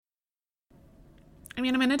I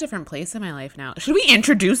mean, I'm in a different place in my life now. Should we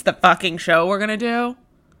introduce the fucking show we're going to do?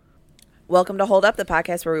 Welcome to Hold Up, the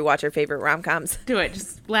podcast where we watch our favorite rom-coms. Do it.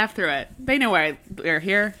 Just laugh through it. They know why we're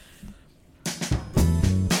here.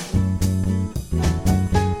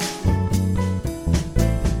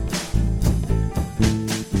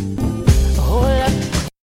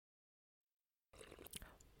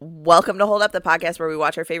 Welcome to Hold Up, the podcast where we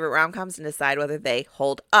watch our favorite rom-coms and decide whether they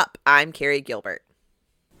hold up. I'm Carrie Gilbert.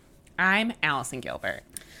 I'm Allison Gilbert.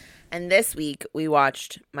 And this week, we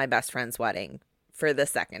watched My Best Friend's Wedding for the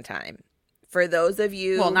second time. For those of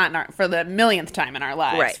you... Well, not for the millionth time in our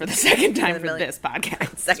lives. Right. For the second time for this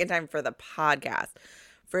podcast. Second time for the podcast.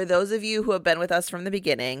 For those of you who have been with us from the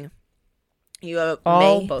beginning,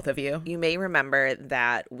 both of you. You may remember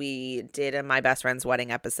that we did a My Best Friend's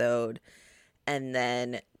Wedding episode and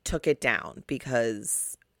then took it down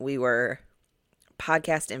because we were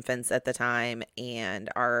podcast infants at the time and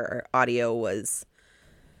our audio was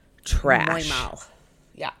trash.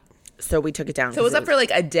 Yeah. So we took it down. So it was up for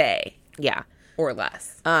like a day. Yeah. Or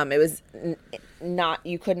less. It was not,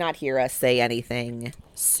 you could not hear us say anything.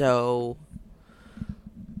 So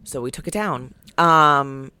we took it down.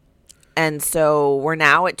 And so we're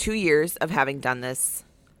now at 2 years of having done this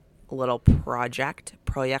little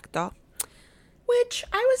proyecto. Which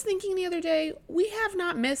I was thinking the other day, we have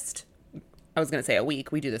not missed, I was going to say a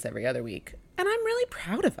week. We do this every other week. And I'm really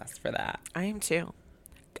proud of us for that. I am too.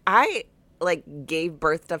 I gave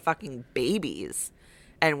birth to fucking babies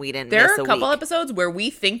and we didn't miss a week. There are a couple episodes where we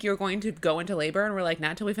think you're going to go into labor and we're like,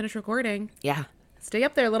 not until we finish recording. Yeah. Stay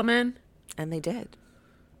up there, little men. And they did.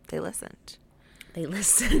 They listened.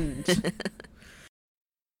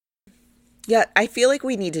 Yeah, I feel like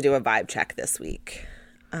we need to do a vibe check this week.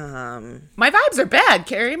 My vibes are bad,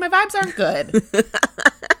 Carrie. My vibes aren't good.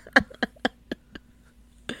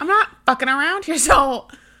 I'm not fucking around here. So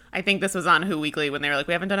I think this was on Who Weekly when they were like,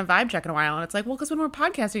 we haven't done a vibe check in a while. And it's like, well, because when we're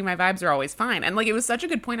podcasting, my vibes are always fine. And it was such a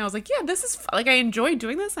good point. I was like, yeah, this is I enjoy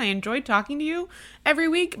doing this. I enjoy talking to you every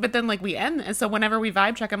week. But then we end. And so whenever we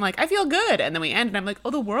vibe check, I'm like, I feel good. And then we end and I'm like, oh,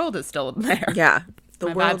 the world is still there. Yeah.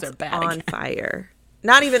 My world's vibes are bad on again. fire.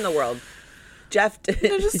 Not even the world. Jeff.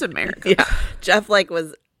 They're just America. Yeah. Jeff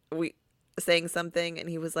was saying something and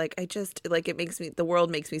he was like, it makes me, the world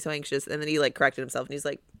makes me so anxious. And then he corrected himself and he's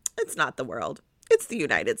like, it's not the world. It's the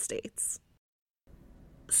United States.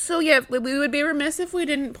 So yeah, we would be remiss if we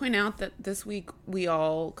didn't point out that this week we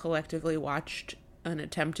all collectively watched an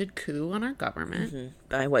attempted coup on our government.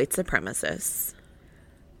 By white supremacists.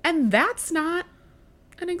 And that's not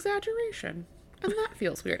an exaggeration. And that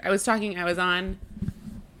feels weird. I was on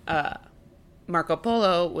Marco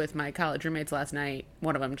Polo with my college roommates last night.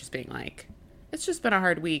 One of them just being like, it's just been a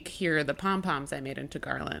hard week. Here are the pom-poms I made into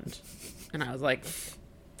garland. And I was like,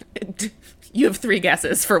 you have 3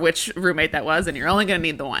 guesses for which roommate that was, and you're only going to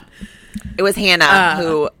need the one. It was Hannah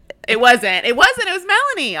who... It wasn't. It was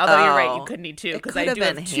Melanie. Although you're right, you could need 2 because I do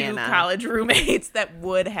have 2 Hannah. college roommates that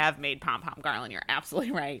would have made pom-pom garland. You're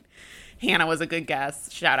absolutely right. Hannah was a good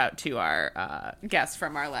guess. Shout out to our guest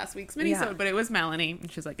from our last week's minisode, but it was Melanie. And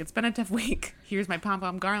she's like, it's been a tough week. Here's my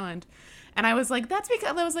pom-pom garland. And I was like, that's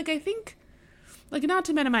because I was like, I think, not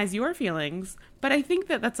to minimize your feelings, but I think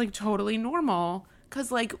that that's totally normal. Because,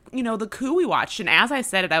 the coup we watched, and as I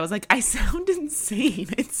said it, I was like, I sound insane.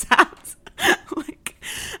 It sounds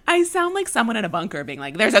I sound like someone in a bunker being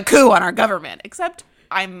like, there's a coup on our government. Except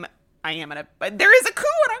there is a coup on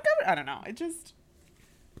our government. I don't know.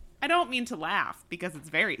 I don't mean to laugh because it's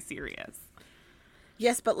very serious.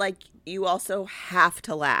 Yes, but you also have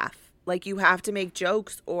to laugh. You have to make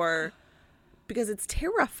jokes because it's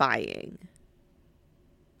terrifying.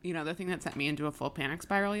 You know, the thing that sent me into a full panic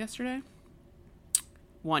spiral yesterday?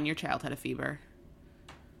 1, your child had a fever.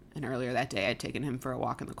 And earlier that day, I'd taken him for a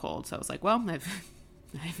walk in the cold. So I was like, well,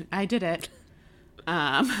 I did it.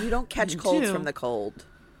 You don't catch colds from the cold.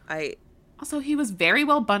 Also, he was very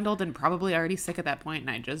well bundled and probably already sick at that point,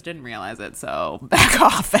 and I just didn't realize it. So back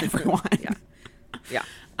off, everyone. Yeah.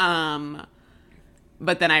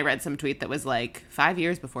 But then I read some tweet that was 5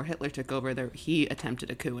 years before Hitler took over, he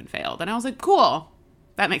attempted a coup and failed. And I was like, cool.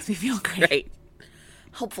 That makes me feel great.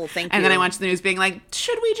 Helpful, thank you. And then I watched the news being like,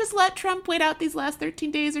 should we just let Trump wait out these last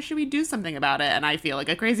 13 days or should we do something about it? And I feel like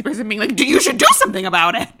a crazy person being like, you should do something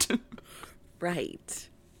about it. Right.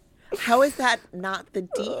 How is that not the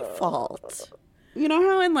default? You know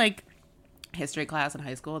how in history class in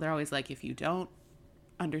high school, they're always like, if you don't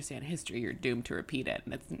understand history, you're doomed to repeat it.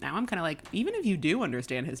 And now I'm kind of like, even if you do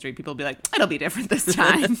understand history, people will be like, it'll be different this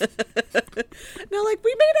time. No,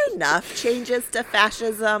 we made enough changes to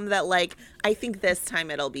fascism that I think this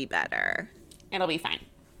time it'll be better. It'll be fine.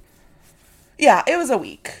 Yeah, it was a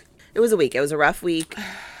week. It was a week. It was a rough week.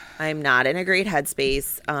 I'm not in a great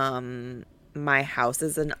headspace. My house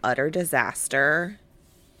is an utter disaster,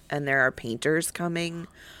 and there are painters coming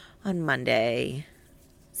on Monday.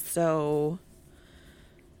 So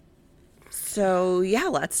yeah,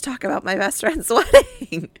 let's talk about my best friend's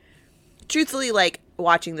wedding. Truthfully, like,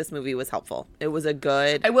 watching this movie was helpful. It was a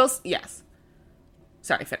good... Yes.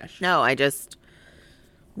 Sorry, finish. No,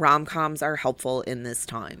 rom-coms are helpful in this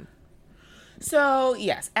time. So,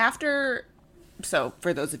 yes, So,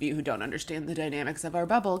 for those of you who don't understand the dynamics of our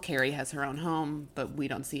bubble, Carrie has her own home, but we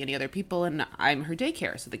don't see any other people, and I'm her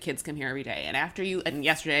daycare, so the kids come here every day. And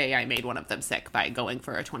yesterday I made one of them sick by going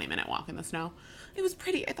for a 20-minute walk in the snow. It was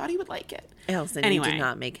pretty. I thought he would like it. Elson, you did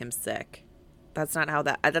not make him sick. That's not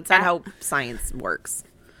how science works.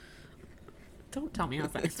 Don't tell me how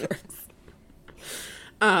science works.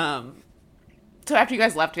 So after you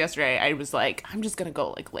guys left yesterday, I was like, I'm just gonna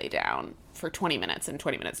go like lay down for 20 minutes, and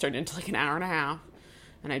 20 minutes turned into like an hour and a half,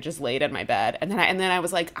 and I just laid in my bed, and then I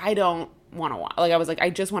was like, I don't want to watch. Like, I was like, I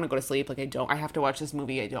just want to go to sleep. Like, I have to watch this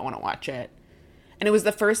movie. I don't want to watch it. And it was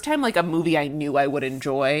the first time like a movie I knew I would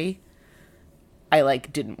enjoy, I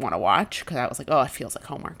like didn't want to watch, because I was like, oh, it feels like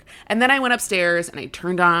homework. And then I went upstairs and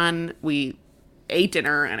we ate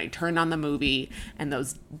dinner, and I turned on the movie, and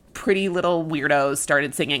those pretty little weirdos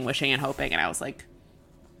started singing Wishing and Hoping, and I was like,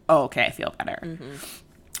 oh, okay, I feel better. Mm-hmm.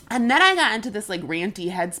 And then I got into this like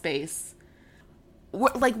ranty headspace.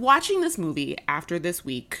 Like, watching this movie after this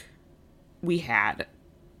week we had,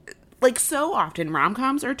 like, so often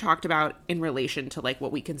rom-coms are talked about in relation to like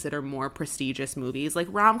what we consider more prestigious movies. Like,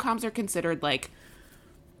 rom-coms are considered like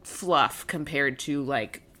fluff compared to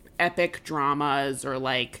like epic dramas, or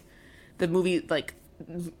like the movie, like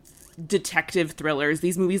detective thrillers,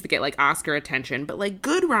 these movies that get like Oscar attention. But like,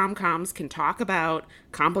 good rom-coms can talk about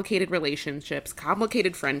complicated relationships,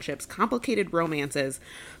 complicated friendships, complicated romances,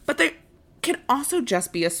 but they can also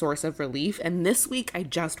just be a source of relief. And this week I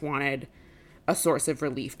just wanted a source of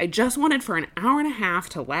relief. I just wanted for an hour and a half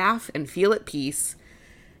to laugh and feel at peace.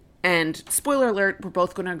 And spoiler alert, we're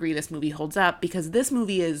both going to agree this movie holds up, because this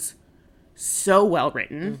movie is so well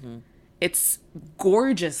written. Mm-hmm. It's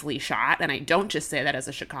gorgeously shot, and I don't just say that as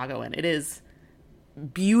a Chicagoan. It is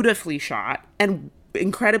beautifully shot and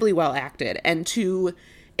incredibly well acted. And to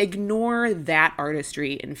ignore that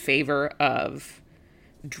artistry in favor of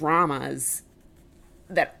dramas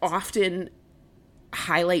that often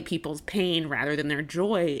highlight people's pain rather than their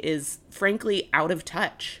joy is frankly out of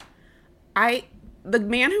touch. The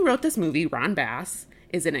man who wrote this movie, Ron Bass,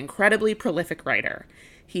 is an incredibly prolific writer.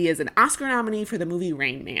 He is an Oscar nominee for the movie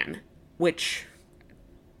Rain Man, which,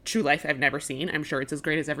 true life, I've never seen. I'm sure it's as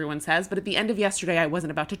great as everyone says, but at the end of yesterday, I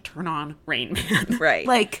wasn't about to turn on Rain Man. Right.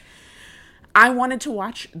 Like, I wanted to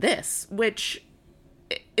watch this, which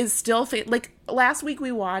is still... like, last week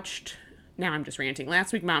we watched... Now I'm just ranting.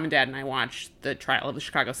 Last week, Mom and Dad and I watched The Trial of the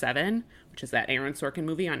Chicago 7, which is that Aaron Sorkin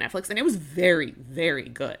movie on Netflix, and it was very, very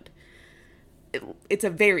good. It's a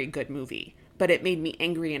very good movie, but it made me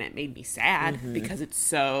angry and it made me sad, mm-hmm. because it's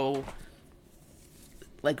so,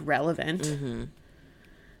 like, relevant. Mm-hmm.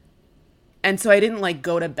 And so I didn't, like,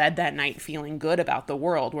 go to bed that night feeling good about the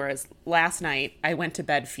world, whereas last night I went to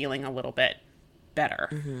bed feeling a little bit better.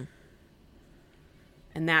 Mm-hmm.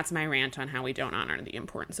 And that's my rant on how we don't honor the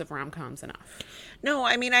importance of rom-coms enough. No,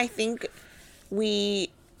 I mean, I think we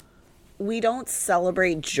don't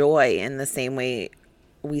celebrate joy in the same way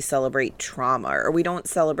we celebrate trauma, or we don't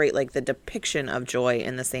celebrate like the depiction of joy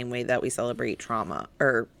in the same way that we celebrate trauma,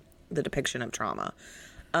 or the depiction of trauma.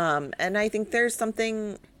 And I think there's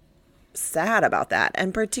something sad about that.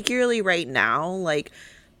 And particularly right now, like,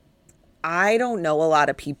 I don't know a lot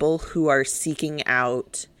of people who are seeking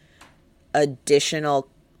out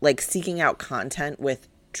content with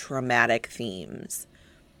traumatic themes,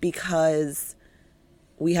 because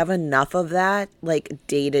we have enough of that, like,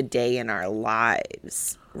 day to day in our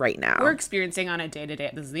lives right now. We're experiencing on a day to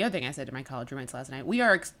day. This is the other thing I said to my college roommates last night.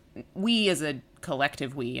 We as a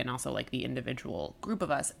collective, and also like the individual group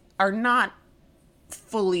of us, are not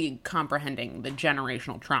fully comprehending the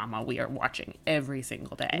generational trauma we are watching every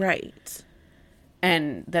single day. Right.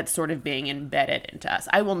 And that's sort of being embedded into us.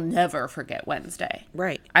 I will never forget Wednesday.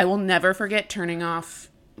 Right. I will never forget turning off...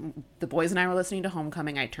 The boys and I were listening to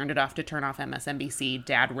Homecoming. I turned it off to turn off MSNBC.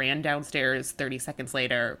 Dad ran downstairs 30 seconds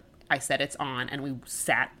later. I said it's on, and we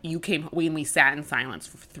sat in silence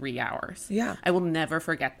for 3 hours. Yeah. I will never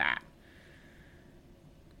forget that.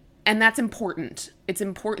 And that's important. It's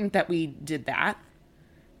important that we did that.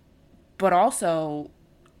 But also,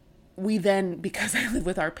 we then, because I live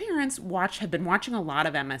with our parents, have been watching a lot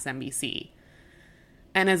of MSNBC.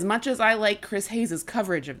 And as much as I like Chris Hayes'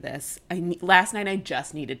 coverage of this, last night I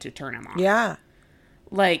just needed to turn him off. Yeah.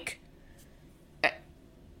 Like,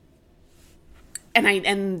 and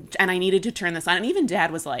I needed to turn this on. And even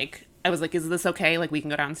Dad was like, I was like, is this okay? Like, we can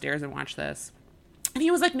go downstairs and watch this. And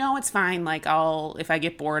he was like, no, it's fine. Like, if I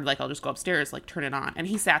get bored, like, I'll just go upstairs, like, turn it on. And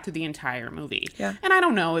he sat through the entire movie. Yeah. And I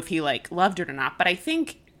don't know if he, like, loved it or not, but I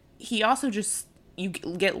think he also just, you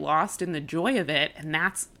get lost in the joy of it. And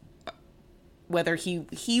that's, whether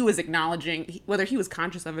he was acknowledging, whether he was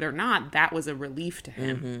conscious of it or not, that was a relief to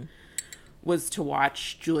him, was to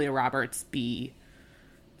watch Julia Roberts be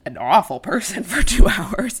an awful person for 2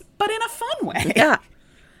 hours, but in a fun way. Yeah.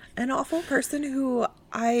 An awful person who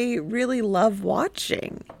I really love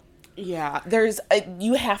watching. Yeah,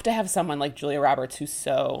 you have to have someone like Julia Roberts who's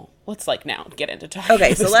so, let's like now get into talking.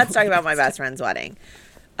 Okay, so let's talk about My Best Friend's Wedding.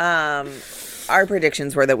 Our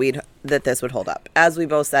predictions were that this would hold up. As we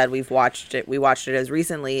both said, we watched it as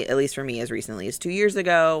recently, at least for me, as recently as 2 years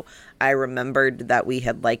ago. I remembered that we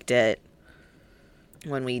had liked it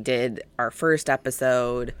when we did our first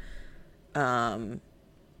episode. Plus,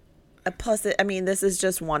 this is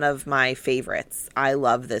just one of my favorites. I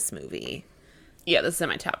love this movie. Yeah, this is in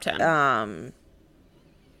my top 10.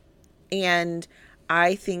 And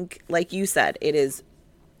I think, like you said, it is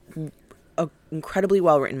an incredibly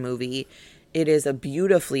well-written movie. It is a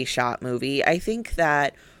beautifully shot movie. I think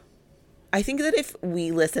that if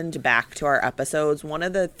we listened back to our episodes, one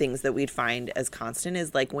of the things that we'd find as constant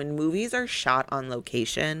is, like, when movies are shot on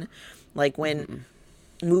location, like when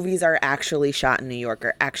movies are actually shot in New York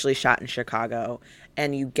or actually shot in Chicago,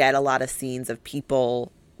 and you get a lot of scenes of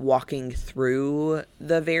people walking through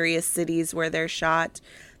the various cities where they're shot,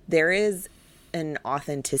 there is an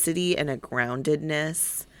authenticity and a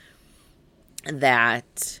groundedness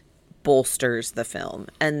that bolsters the film.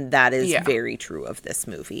 And that is very true of this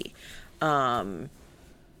movie. But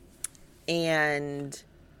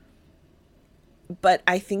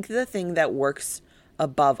I think the thing that works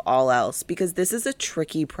above all else, because this is a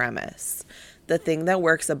tricky premise, the thing that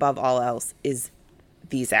works above all else is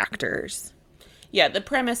these actors. Yeah, the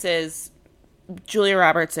premise is Julia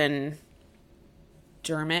Roberts and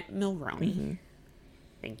Dermot Mulroney.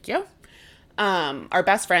 Thank you. Are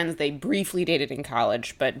best friends. They briefly dated in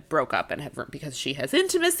college, but broke up because she has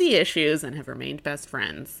intimacy issues and have remained best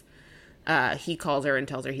friends. He calls her and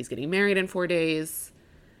tells her he's getting married in 4 days.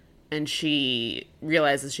 And she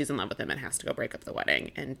realizes she's in love with him and has to go break up the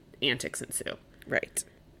wedding, and antics ensue. Right.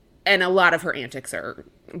 And a lot of her antics are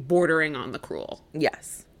bordering on the cruel.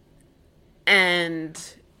 Yes. And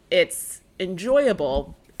it's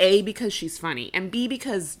enjoyable, A, because she's funny, and B,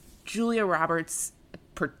 because Julia Roberts,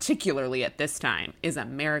 particularly at this time, is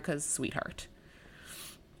America's sweetheart.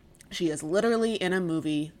 She is literally in a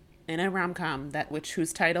movie, in a rom-com,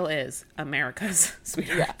 whose title is America's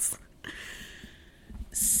Sweethearts. Yeah.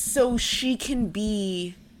 So she can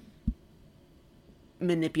be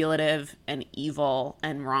manipulative and evil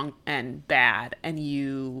and wrong and bad, and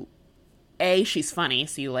A, she's funny,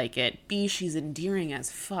 so you like it. B, she's endearing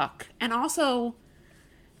as fuck. And also,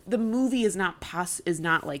 the movie is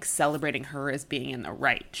not like celebrating her as being in the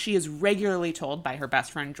right. She is regularly told by her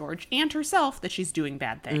best friend George and herself that she's doing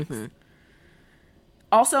bad things.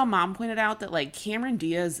 Also, Mom pointed out that, like, Cameron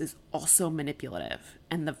Diaz is also manipulative.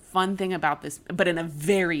 And the fun thing about this, but in a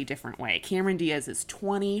very different way. Cameron Diaz is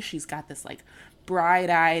 20. She's got this, like,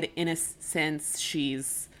 bright-eyed innocence.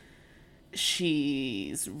 She's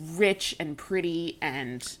rich and pretty,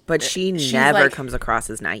 but she never comes across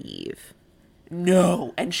as naive.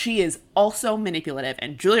 No, and she is also manipulative.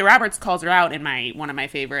 And Julia Roberts calls her out in one of my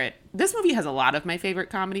favorite. This movie has a lot of my favorite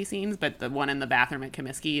comedy scenes, but the one in the bathroom at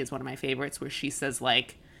Comiskey is one of my favorites, where she says,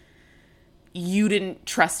 like, "You didn't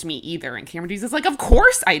trust me either," and Cameron Diaz is like, "Of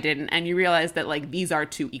course I didn't." And you realize that, like, these are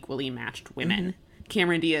two equally matched women.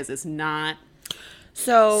 Cameron Diaz is not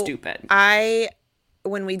stupid.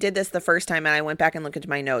 When we did this the first time, and I went back and looked at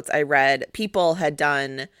my notes, I read People had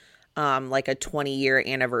done like a 20-year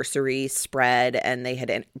anniversary spread, and they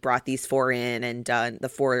had brought these four in and done the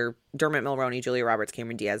four: Dermot Mulroney, Julia Roberts,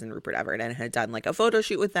 Cameron Diaz, and Rupert Everett, and had done like a photo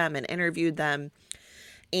shoot with them and interviewed them.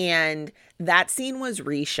 And that scene was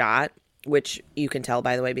reshot, which you can tell,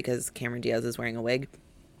 by the way, because Cameron Diaz is wearing a wig.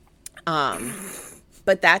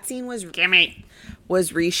 But that scene was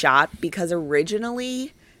reshot because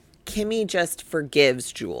originally Kimmy just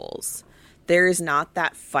forgives Jules. There is not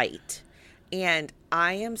that fight. And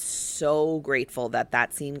I am so grateful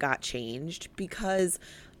that scene got changed, because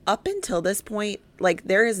up until this point, like,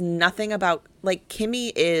 there is nothing about, like,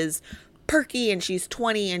 Kimmy is perky and she's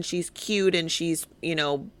 20 and she's cute and she's, you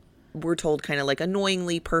know, we're told kind of like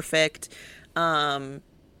annoyingly perfect.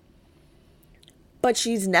 but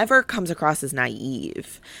she's never comes across as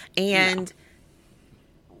naive. And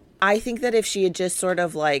I think that if she had just sort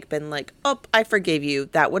of like been like, oh, I forgive you,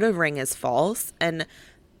 that would have rang as false. And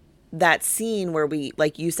that scene where we,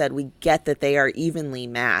 like you said, we get that they are evenly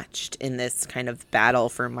matched in this kind of battle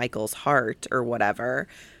for Michael's heart or whatever,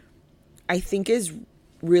 I think is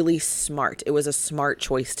really smart. It was a smart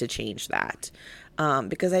choice to change that,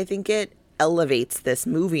 because I think it elevates this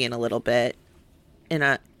movie in a little bit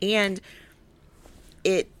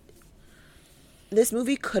this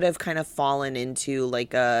movie could have kind of fallen into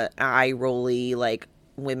like a eye-rolly, like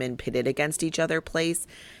women pitted against each other place.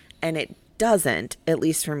 And it doesn't, at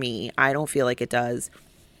least for me. I don't feel like it does.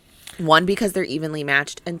 One, because they're evenly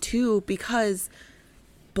matched. And two, because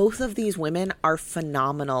both of these women are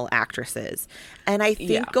phenomenal actresses. And I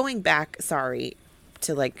think going back, sorry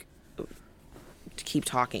to keep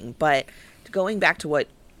talking, but going back to what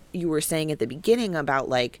you were saying at the beginning about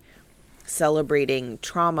like celebrating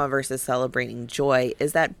trauma versus celebrating joy,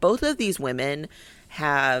 is that both of these women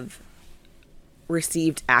have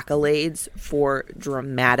received accolades for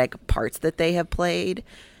dramatic parts that they have played.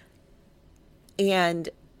 And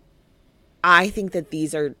I think that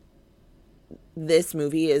this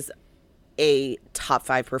movie is a top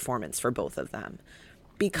 5 performance for both of them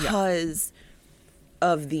because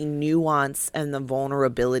of the nuance and the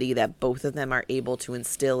vulnerability that both of them are able to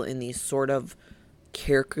instill in these sort of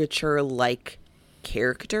caricature-like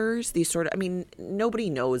characters. These sort of, I mean, nobody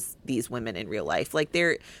knows these women in real life. Like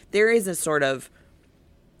there is a sort of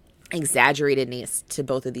exaggeratedness to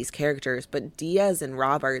both of these characters, but Diaz and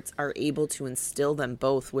Roberts are able to instill them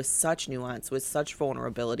both with such nuance, with such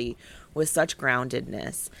vulnerability, with such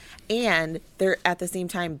groundedness, and they're at the same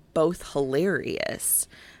time both hilarious.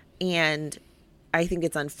 And I think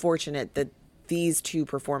it's unfortunate that these two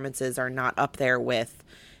performances are not up there with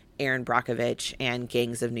Erin Brockovich and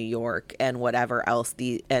Gangs of New York and whatever else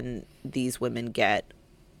these women get,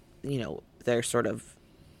 their sort of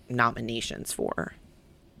nominations for.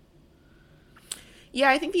 Yeah,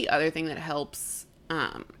 I think the other thing that helps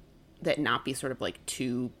that not be sort of like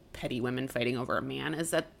two petty women fighting over a man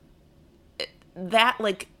is that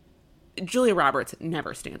like Julia Roberts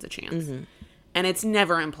never stands a chance. Mm-hmm. And it's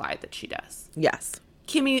never implied that she does. Yes.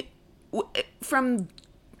 Kimmy, from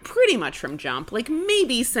pretty much from jump, like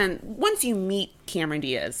maybe once you meet Cameron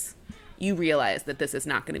Diaz, you realize that this is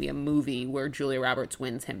not going to be a movie where Julia Roberts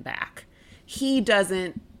wins him back. He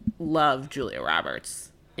doesn't love Julia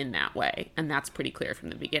Roberts in that way, and that's pretty clear from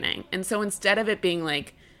the beginning. And so instead of it being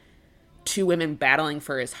like two women battling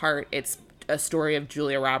for his heart, it's a story of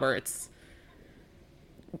Julia Roberts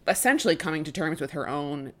essentially coming to terms with her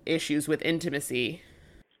own issues with intimacy.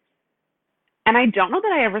 And I don't know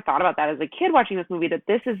that I ever thought about that as a kid watching this movie, that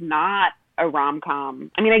this is not a rom-com.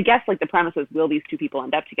 I mean, I guess like the premise is, will these two people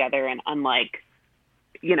end up together? And unlike,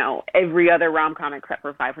 every other rom-com except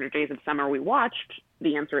for 500 Days of Summer we watched,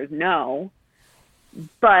 the answer is no.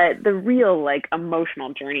 But the real like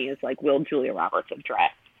emotional journey is like, will Julia Roberts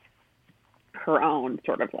address her own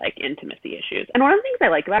sort of like intimacy issues? And one of the things I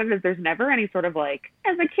like about it is there's never any sort of like,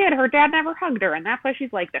 as a kid her dad never hugged her and that's why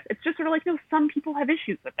she's like this. It's just sort of like, no, some people have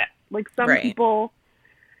issues with this. Like some people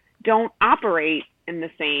don't operate in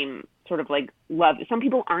the same sort of like love. Some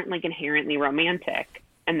people aren't like inherently romantic,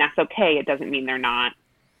 and that's okay. It doesn't mean they're not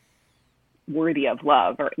worthy of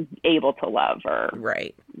love or able to love or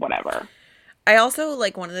whatever. I also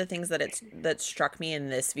like one of the things that struck me in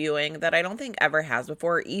this viewing that I don't think ever has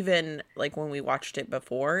before, even like when we watched it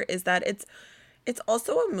before, is that it's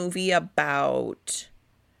also a movie about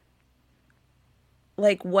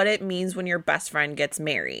like what it means when your best friend gets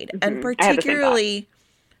married. Mm-hmm. And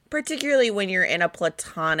particularly when you're in a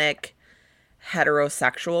platonic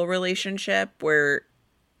heterosexual relationship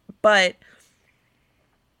but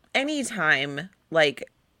anytime like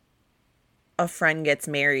a friend gets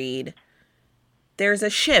married, there's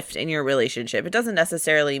a shift in your relationship. It doesn't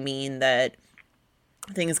necessarily mean that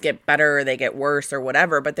things get better or they get worse or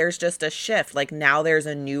whatever, but there's just a shift. Like now there's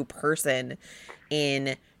a new person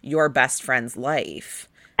in your best friend's life.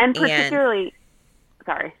 And particularly,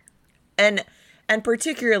 And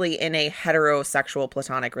particularly in a heterosexual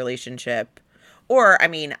platonic relationship, or, I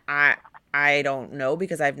mean, I don't know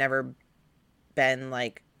because I've never been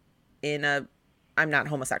like I'm not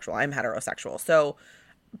homosexual, I'm heterosexual. So,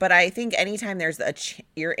 but I think anytime there's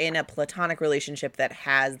you're in a platonic relationship that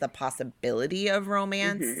has the possibility of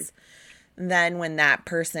romance, then when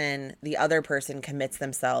the other person commits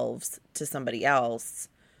themselves to somebody else,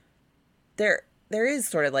 there is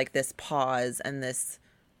sort of like this pause and this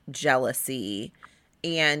jealousy,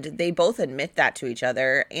 and they both admit that to each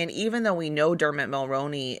other. And even though we know Dermot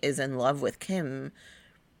Mulroney is in love with Kim,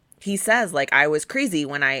 he says, like, I was crazy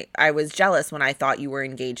when I was jealous when I thought you were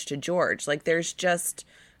engaged to George. Like, there's just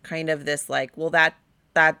kind of this, like, well, that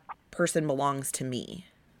person belongs to me.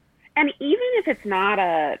 And even if it's not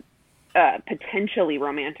a potentially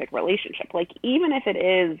romantic relationship, like, even if it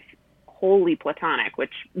is wholly platonic,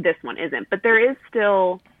 which this one isn't, but there is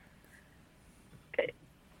still,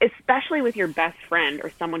 especially with your best friend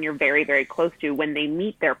or someone you're very, very close to, when they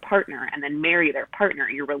meet their partner and then marry their partner,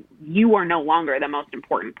 you are no longer the most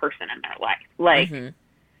important person in their life. Like,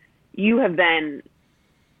 you have then,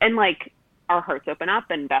 and like, our hearts open up,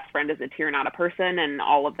 and best friend is a tear, not a person, and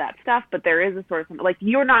all of that stuff. But there is a sort of, like,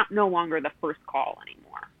 you're no longer the first call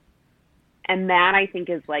anymore. And that, I think,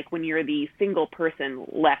 is like when you're the single person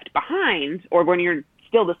left behind, or when you're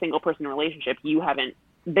still the single person relationship,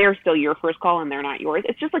 they're still your first call and they're not yours.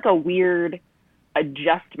 It's just like a weird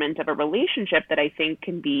adjustment of a relationship that I think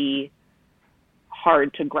can be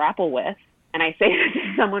hard to grapple with. And I say this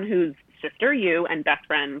as someone whose sister, you, and best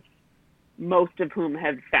friends, most of whom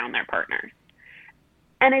have found their partners.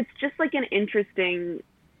 And it's just like an interesting,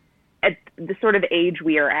 at the sort of age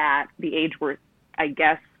we are at, the age where I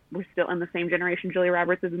guess we're still in the same generation Julia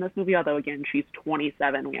Roberts is in this movie, although again, she's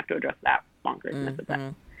 27. We have to address that bonkersness of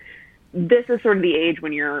that. This is sort of the age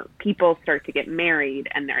when people start to get married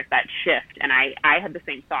and there's that shift. And I had the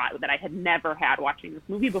same thought that I had never had watching this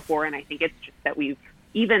movie before. And I think it's just that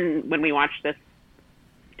even when we watched this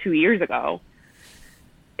 2 years ago,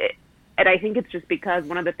 and I think it's just because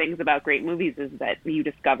one of the things about great movies is that you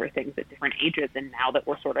discover things at different ages. And now that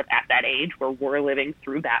we're sort of at that age where we're living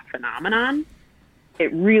through that phenomenon,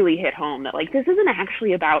 it really hit home that, like, this isn't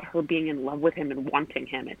actually about her being in love with him and wanting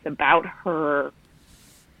him. It's about her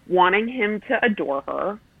wanting him to adore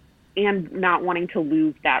her and not wanting to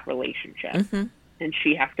lose that relationship. And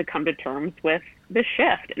she has to come to terms with the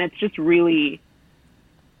shift. And it's just really,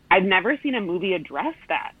 I've never seen a movie address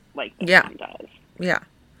that like this one does. Yeah.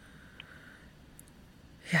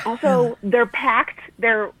 Also,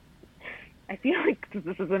 I feel like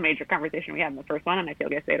this is a major conversation we had in the first one, and I feel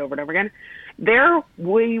like I say it over and over again.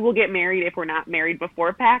 We will get married if we're not married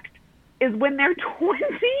before pact is when they're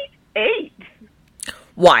 28.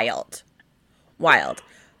 Wild.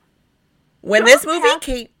 When this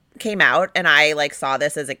movie came out, and I like saw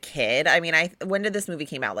this as a kid. I mean, when did this movie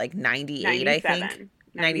came out? Like 98, I think.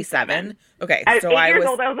 97. Okay, so I was 8 years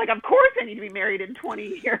old. I was like, of course I need to be married in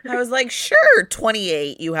 20 years. I was like, sure,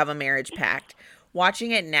 28, you have a marriage pact.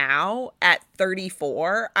 Watching it now at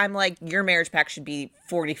 34, I'm like, your marriage pact should be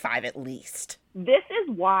 45 at least. This is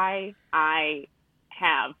why I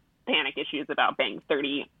have panic issues about being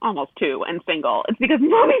 30, almost 2, and single. It's because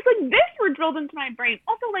movies like this were drilled into my brain.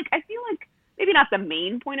 Also, like, I feel like maybe not the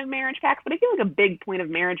main point of marriage pacts, but I feel like a big point of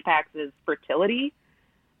marriage pacts is fertility.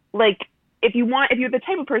 Like, if you're the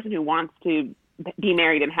type of person who wants to be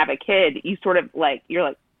married and have a kid, you sort of like,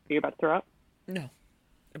 are you about to throw up? No.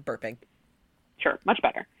 I'm burping. Sure, much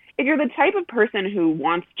better. If you're the type of person who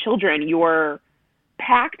wants children, your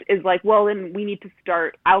pact is like, well, then we need to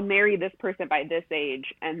start, I'll marry this person by this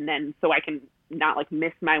age, and then so I can not like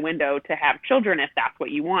miss my window to have children if that's what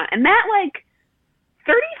you want. And that, like,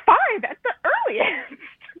 35 at the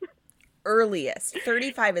earliest.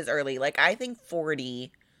 35 is early. Like, I think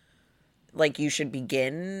 40, like, you should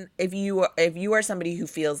begin. If you are somebody who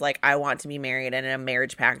feels like I want to be married and a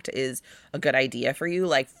marriage pact is a good idea for you,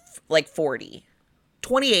 like 40.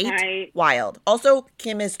 28, wild. Also,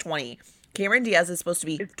 Kim is 20. Cameron Diaz is supposed to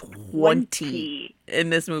be 20 in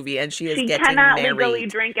this movie, and she is getting married. She cannot legally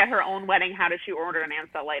drink at her own wedding. How does she order an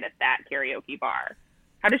Amstel Light at that karaoke bar?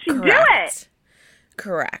 How does she do it?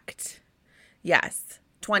 Correct. Yes.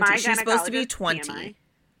 20. She's supposed to be 20. PMI.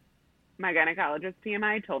 My gynecologist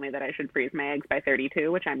PMI told me that I should freeze my eggs by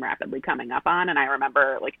 32, which I'm rapidly coming up on. And I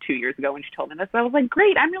remember like 2 years ago when she told me this, I was like,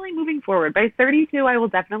 great, I'm really moving forward. By 32, I will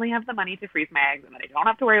definitely have the money to freeze my eggs, and then I don't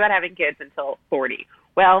have to worry about having kids until 40.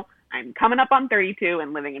 Well, I'm coming up on 32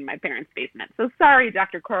 and living in my parents' basement. So sorry,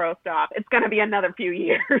 Dr. Korostoff. It's going to be another few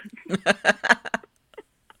years.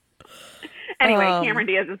 Anyway, Cameron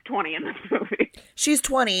Diaz is 20 in this movie. She's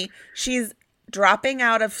 20. She's dropping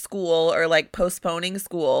out of school or like postponing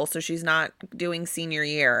school, so she's not doing senior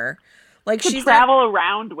year. Like, she's travel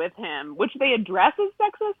around with him, which they address as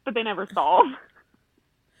sexist, but they never solve.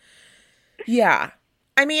 Yeah.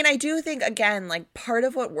 I mean, I do think, again, like, part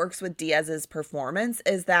of what works with Diaz's performance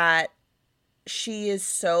is that she is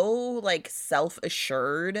so, like,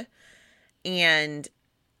 self-assured and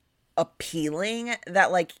appealing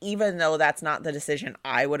that, like, even though that's not the decision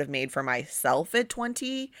I would have made for myself at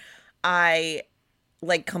 20, I,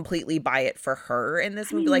 like, completely buy it for her in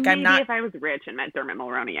this movie. Like, I'm not... if I was rich and met Dermot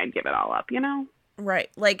Mulroney, I'd give it all up, you know? Right.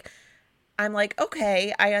 Like, I'm like,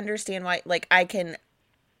 okay, I understand why, like, I can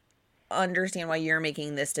understand why you're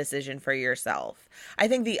making this decision for yourself. I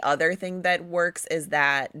think the other thing that works is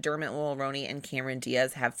that Dermot Mulroney and Cameron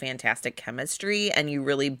Diaz have fantastic chemistry, and you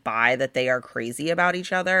really buy that they are crazy about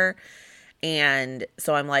each other. And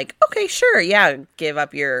so I'm like, okay, sure, yeah, give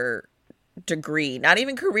up your degree, not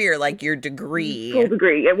even career, like your degree. Full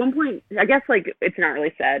degree. At one point, I guess, like, it's not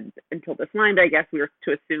really said until this line, but I guess we were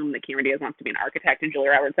to assume that Cameron Diaz wants to be an architect, and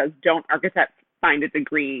Julia Roberts says, don't architects find a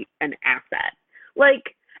degree an asset?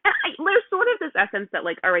 Like, there's sort of this essence that,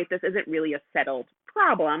 like, all right, this isn't really a settled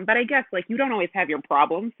problem, but I guess, like, you don't always have your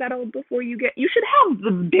problems settled before you should have the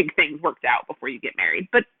big things worked out before you get married,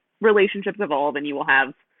 but relationships evolve, and you will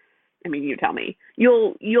have, I mean, you tell me,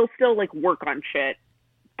 you'll still, like, work on shit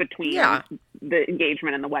between the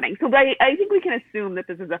engagement and the wedding. So I think we can assume that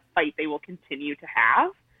this is a fight they will continue to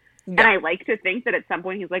have. Yeah. And I like to think that at some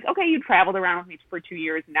point he's like, okay, you traveled around with me for 2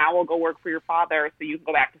 years. Now we'll go work for your father so you can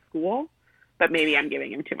go back to school. But maybe I'm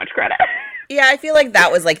giving him too much credit. Yeah, I feel like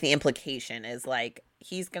that was like the implication is like,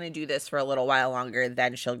 he's going to do this for a little while longer,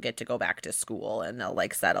 then she'll get to go back to school and they'll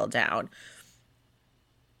like settle down.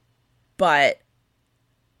 But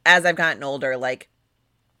as I've gotten older, like,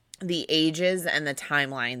 the ages and the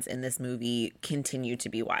timelines in this movie continue to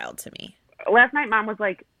be wild to me. Last night, Mom was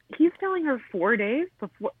like, he's telling her 4 days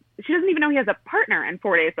before. She doesn't even know he has a partner, and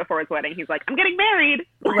 4 days before his wedding, he's like, I'm getting married.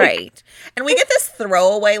 Right. And we get this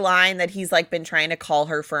throwaway line that he's, like, been trying to call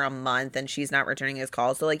her for a month, and she's not returning his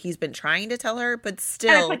calls. So, like, he's been trying to tell her, but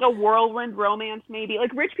still. And it's like a whirlwind romance, maybe.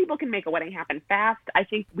 Like, rich people can make a wedding happen fast. I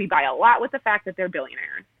think we buy a lot with the fact that they're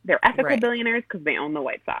billionaires. They're ethical billionaires because they own the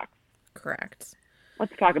White Sox. Correct.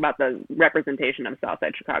 Let's talk about the representation of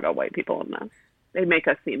Southside Chicago white people in this. They make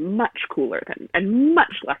us seem much cooler and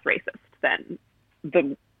much less racist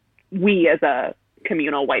than we as a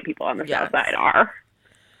communal white people on the South Side are.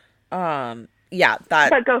 Yeah,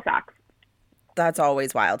 but go Sox. That's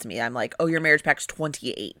always wild to me. I'm like, oh, your marriage pack's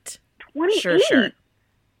 28. 28? Sure.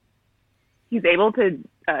 He's able to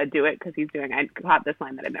do it because he's doing, I caught this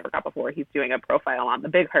line that I'd never caught before. He's doing a profile on the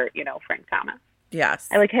Big Hurt, Frank Thomas. Yes.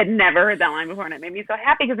 I had never heard that line before, and it made me so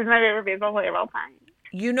happy because it's my favorite baseball player of all time.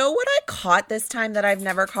 You know what I caught this time that I've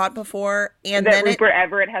never caught before? And that then Rupert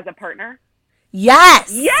Everett has a partner?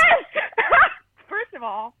 Yes! Yes! First of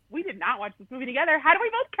all, we did not watch this movie together. How did we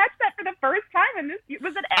both catch that for the first time? And this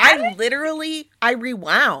was it added? I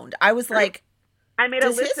rewound. I was like, I made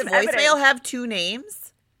does a list his of voicemail evidence. have two names?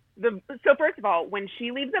 So first of all, when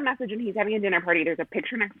she leaves a message and he's having a dinner party, there's a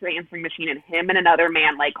picture next to the answering machine and him and another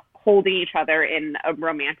man like holding each other in a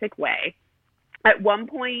romantic way. At one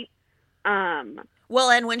point,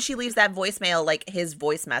 well, and when she leaves that voicemail, like his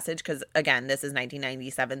voice message, because again, this is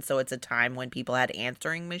 1997, so it's a time when people had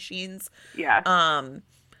answering machines. Yeah.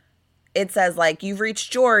 It says like, you've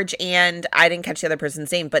reached George, and I didn't catch the other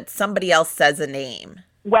person's name, but somebody else says a name.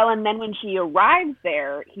 Well, and then when she arrives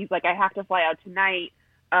there, he's like, I have to fly out tonight.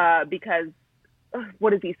 Because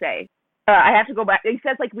what does he say? I have to go back. He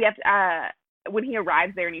says like we have to, when he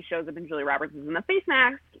arrives there and he shows up and Julia Roberts is in the face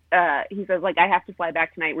mask, he says like, I have to fly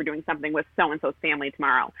back tonight. We're doing something with so-and-so's family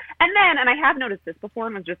tomorrow. And then, and I have noticed this before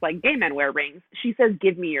and was just like, gay men wear rings. She says,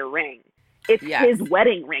 give me your ring. It's his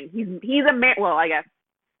wedding ring. He's a well, I guess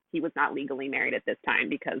he was not legally married at this time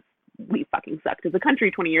because we fucking sucked as a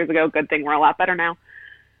country 20 years ago. Good thing we're a lot better now.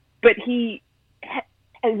 But he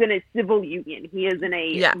is in a civil union. He is in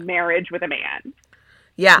a marriage with a man.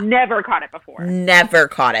 Yeah. Never caught it before. Never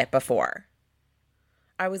caught it before.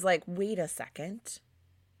 I was like, wait a second.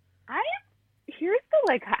 Here's the,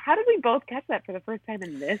 like, how did we both catch that for the first time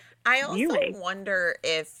in this I also viewing? wonder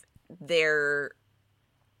if there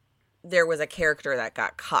was a character that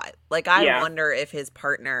got cut. Like, I wonder if his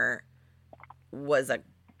partner was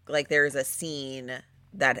there's a scene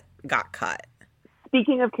that got cut.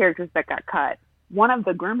 Speaking of characters that got cut, one of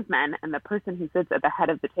the groomsmen and the person who sits at the head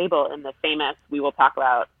of the table in the famous, we will talk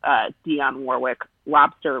about, Dionne Warwick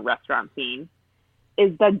lobster restaurant scene,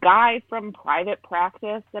 is the guy from Private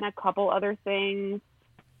Practice and a couple other things.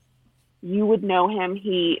 You would know him.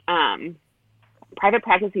 He, Private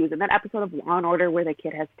Practice, he was in that episode of Law & Order where the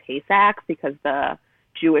kid has Tay-Sachs because the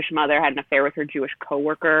Jewish mother had an affair with her Jewish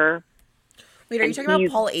coworker. Wait, are you talking about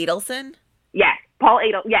Paul Adelson? Yes, Paul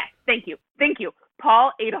Adelson. Yes, thank you.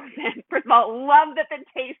 Paul Adelson. First of all, love that the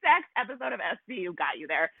Tay-Sachs episode of SVU got you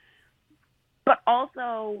there. But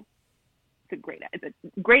also, it's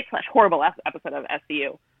a great / horrible episode of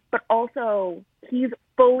SVU. But also, he's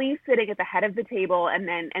fully sitting at the head of the table, and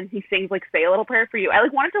he sings like "Say a Little Prayer for You." I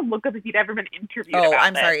wanted to look up if he'd ever been interviewed. Oh, about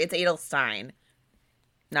I'm this. sorry, it's Adelstein,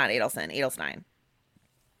 not Adelson. Adelstein.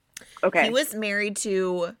 Okay, he was married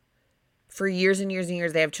to for years and years and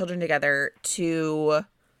years. They have children together. To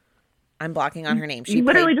I'm blocking on her name. She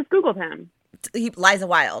literally just Googled him. Liza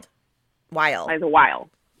Wilde. Liza Wilde.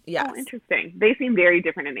 Yes. Oh, interesting. They seem very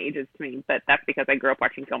different in ages to me, but that's because I grew up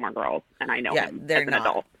watching Gilmore Girls and I know him as an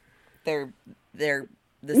adult. They're the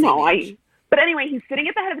same age. But anyway, he's sitting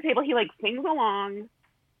at the head of the table. He like sings along,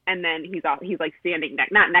 and then he's like standing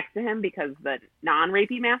not next to him because the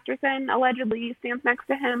non-rapey Masterson allegedly stands next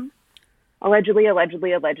to him. Allegedly.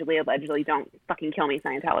 Don't fucking kill me,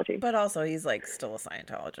 Scientology. But also, he's like still a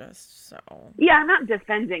Scientologist, so. Yeah, I'm not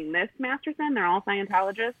defending this Masterson. They're all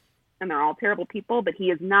Scientologists, and they're all terrible people, but he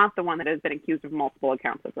is not the one that has been accused of multiple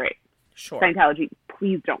accounts of rape. Sure. Scientology,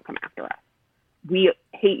 please don't come after us. We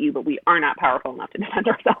hate you, but we are not powerful enough to defend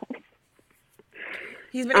ourselves.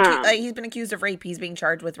 He's been accused of rape. He's being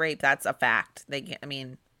charged with rape. That's a fact.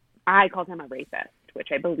 I called him a rapist, which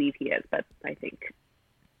I believe he is, but I think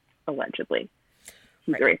allegedly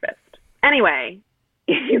he's a rapist. Anyway,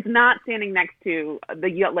 he's not standing next to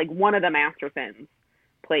one of the Mastersons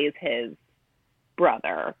plays his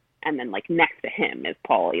brother, and then like next to him is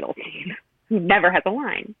Paul Edelstein, who never has a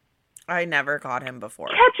line. I never caught him before.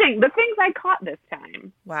 Catching the things I caught this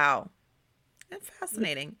time. Wow, that's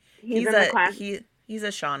fascinating. He's a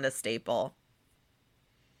Shonda staple.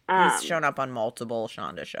 He's shown up on multiple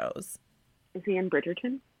Shonda shows. Is he in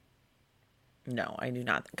Bridgerton? No, I do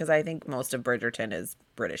not, because I think most of Bridgerton is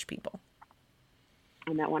British people.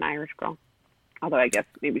 And that one Irish girl. Although I guess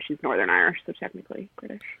maybe she's Northern Irish, so technically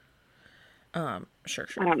British. Sure.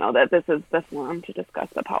 I don't know that this is the forum to discuss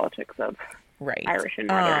the politics of Irish and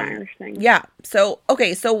Northern Irish things. Yeah. So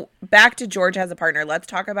back to George as a partner. Let's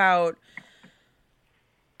talk about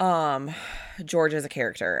George as a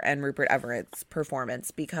character and Rupert Everett's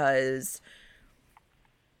performance, because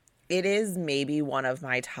it is maybe one of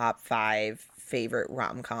my top 5 favorite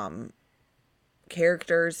rom-com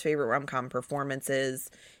characters, favorite rom-com performances.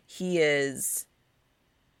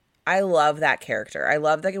 I love that character. I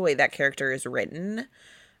love the way that character is written,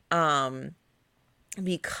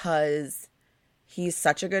 because he's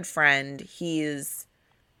such a good friend. He's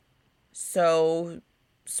so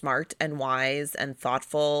smart and wise and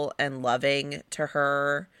thoughtful and loving to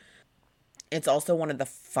her. It's also one of the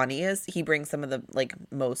funniest. He brings some of the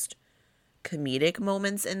most comedic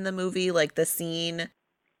moments in the movie, like the scene.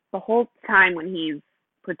 The whole time when he's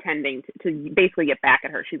pretending to basically get back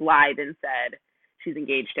at her, she lied and said she's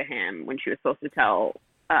engaged to him when she was supposed to tell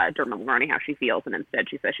Dermot Mulroney how she feels, and instead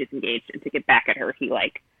she says she's engaged, and to get back at her, he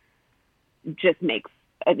just makes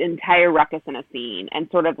an entire ruckus in a scene and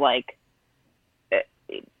sort of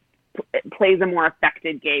plays a more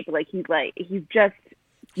affected gay, but he's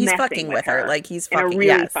fucking with her. He's fucking in a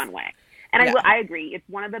really fun way. And yeah. I agree. It's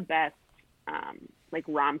one of the best,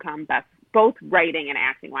 rom-com best, both writing and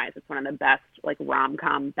acting wise. It's one of the best,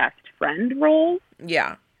 rom-com best friend roles.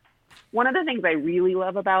 Yeah. One of the things I really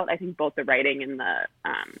love about, I think, both the writing and the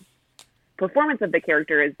performance of the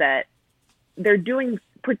character is that they're doing,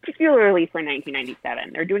 particularly for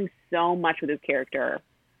 1997, they're doing so much with his character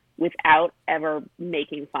without ever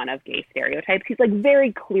making fun of gay stereotypes. He's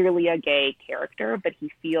very clearly a gay character, but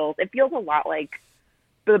it feels a lot like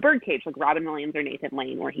The Birdcage, like Robin Williams or Nathan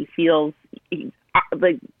Lane, where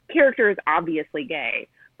the character is obviously gay,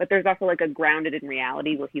 but there's also a grounded in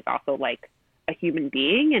reality where he's also a human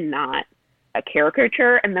being and not a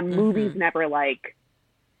caricature. And the movie's never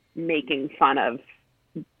making fun of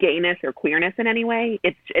gayness or queerness in any way.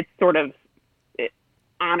 It's sort of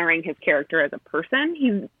honoring his character as a person.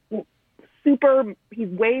 He's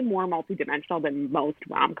way more multidimensional than most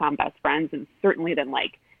rom-com best friends, and certainly than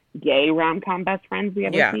gay rom-com best friends we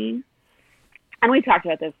ever seen. And we talked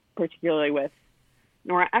about this particularly with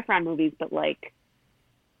Nora Ephron movies, but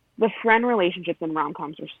the friend relationships in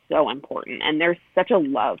rom-coms are so important, and there's such a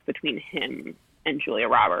love between him and Julia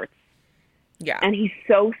Roberts. Yeah. And he's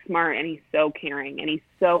so smart, and he's so caring, and he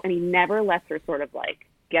never lets her sort of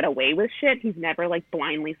get away with shit. He's never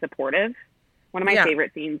blindly supportive. One of my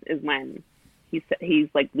favorite scenes is when he's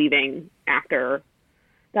leaving after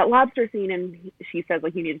that lobster scene, and she says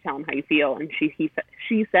you need to tell him how you feel, and she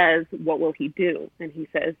says, what will he do? And he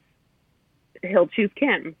says, he'll choose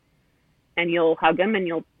Kim, and you'll hug him and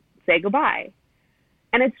you'll say goodbye.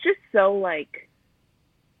 And it's just so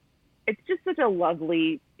it's just such a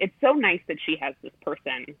lovely, it's so nice that she has this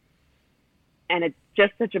person, and it's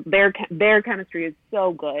just such their chemistry is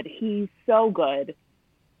so good. He's so good.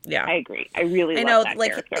 Yeah, I agree. I really love that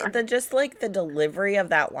character. The delivery of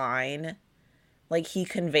that line, he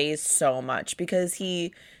conveys so much, because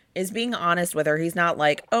he is being honest with her. He's not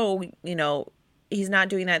he's not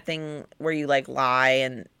doing that thing where you lie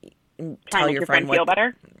and tell your friend feel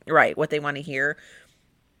better. Right, what they want to hear.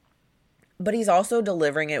 but he's also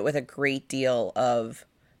delivering it with a great deal of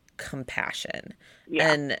compassion.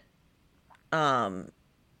 Yeah. And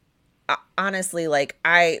honestly, like,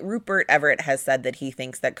 Rupert Everett has said that he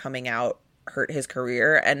thinks that coming out hurt his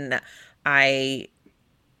career, and I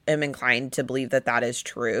am inclined to believe that that is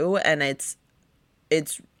true, and it's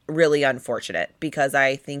really unfortunate because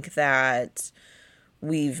I think that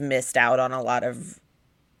we've missed out on a lot of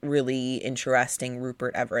really interesting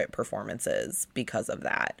Rupert Everett performances because of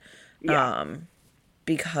that. Yeah.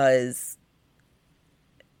 Because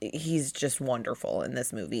he's just wonderful in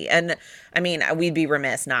this movie. And I mean, we'd be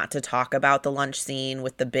remiss not to talk about the lunch scene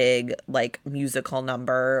with the big, like, musical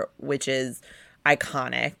number, which is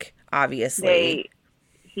iconic, obviously.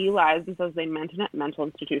 He lies and says they met in a mental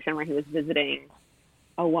institution where he was visiting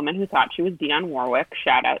a woman who thought she was Dionne Warwick.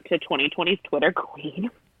 Shout out to 2020's Twitter queen.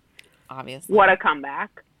 Obviously. What a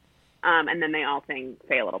comeback. And then they all say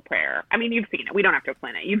a little prayer. I mean, you've seen it. We don't have to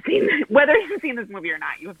explain it. You've seen it. Whether you've seen this movie or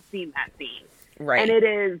not, you have seen that scene. Right.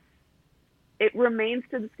 And it remains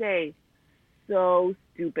to this day so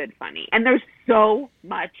stupid funny. And there's so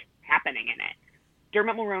much happening in it.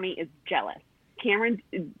 Dermot Mulroney is jealous.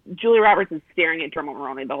 Julia Roberts is staring at Dermot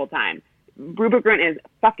Mulroney the whole time. Rupert Grint is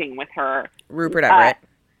fucking with her. Rupert Everett.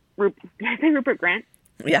 Did I say Rupert Grint?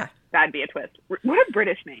 Yeah. That'd be a twist. What a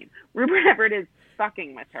British name. Rupert Everett is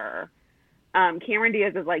fucking with her. Cameron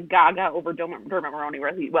Diaz is like gaga over Dermot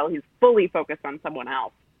Mulroney while he's fully focused on someone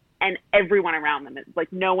else. And everyone around them is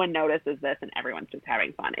like, no one notices this and everyone's just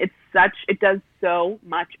having fun. It does so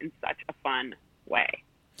much in such a fun way.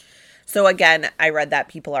 So again, I read that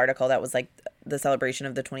People article that was like the celebration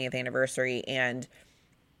of the 20th anniversary, and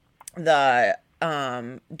the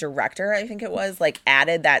director, I think it was, like,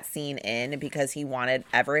 added that scene in because he wanted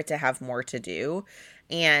Everett to have more to do.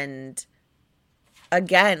 And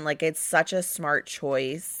again, like, it's such a smart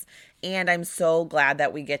choice, and I'm so glad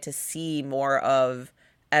that we get to see more of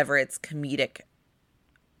Everett's comedic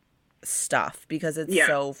stuff because it's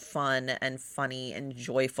so fun and funny and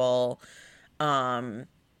joyful.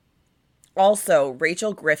 Also,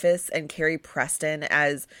 Rachel Griffiths and Carrie Preston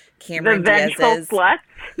as Cameron Diaz's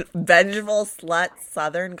vengeful sluts,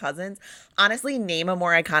 Southern cousins. Honestly, name a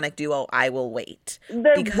more iconic duo, I will wait.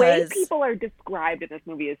 The way people are described in this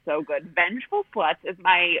movie is so good. Vengeful sluts is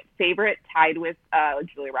my favorite, tied with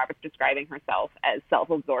Julia Roberts describing herself as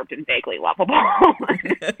self-absorbed and vaguely lovable.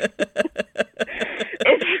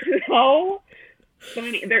 It's so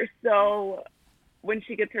funny. They're so... When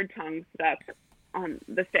she gets her tongue stuck on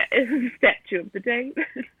the statue of the day.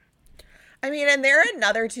 I mean, and there are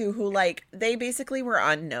another two who, like, they basically were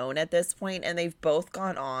unknown at this point, and they've both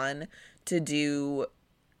gone on to do,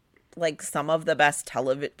 like, some of the best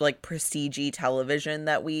prestige television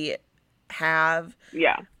that we have.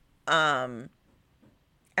 Yeah. And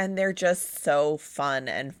they're just so fun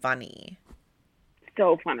and funny.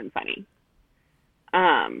 So fun and funny.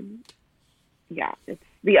 Yeah, it's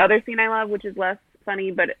the other scene I love, which is less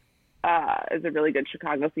funny, but is a really good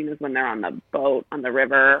Chicago scene, is when they're on the boat on the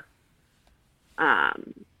river,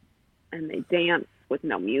 and they dance with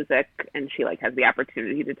no music, and she, like, has the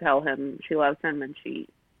opportunity to tell him she loves him, and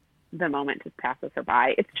the moment just passes her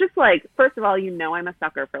by. It's just like, first of all, I'm a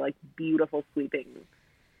sucker for, like, beautiful sweeping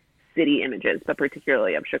city images, but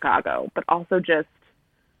particularly of Chicago, but also just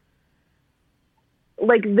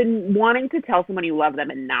like the wanting to tell someone you love them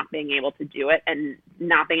and not being able to do it and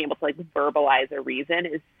not being able to, like, verbalize a reason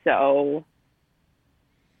is so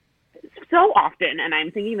often. And I'm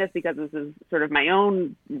thinking this because this is sort of my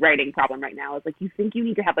own writing problem right now, is like, you think you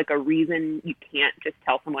need to have, like, a reason you can't just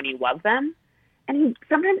tell someone you love them. And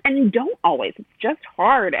you don't always. It's just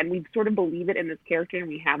hard. And we sort of believe it in this character, and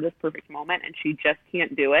we have this perfect moment, and she just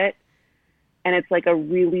can't do it. And it's like a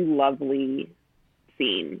really lovely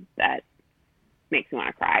scene that makes me want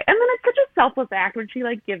to cry. And then it's such a selfless act when she,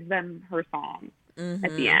 like, gives them her song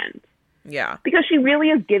at the end. Yeah. Because she really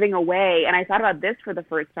is giving away, and I thought about this for the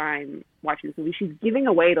first time watching this movie, she's giving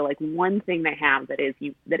away to, like, one thing they have that is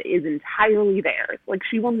entirely theirs. Like,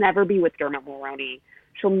 she will never be with Dermot Mulroney.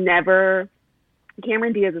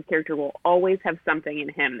 Cameron Diaz's character will always have something in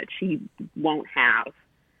him that she won't have.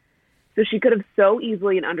 So she could have so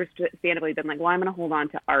easily and understandably been like, well, I'm going to hold on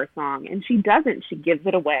to our song. And she doesn't. She gives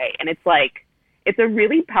it away. And it's like, it's a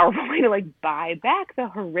really powerful way to, like, buy back the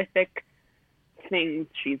horrific things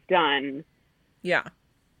she's done. Yeah.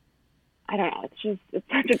 I don't know. It's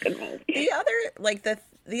such a good movie.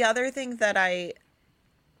 The other thing that I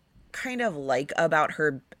kind of like about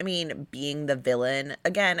her, I mean, being the villain,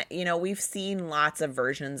 again, we've seen lots of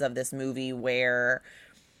versions of this movie where,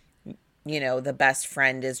 the best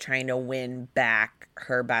friend is trying to win back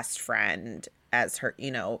her best friend as her,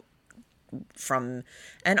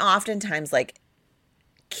 and oftentimes like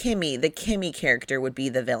the Kimmy character would be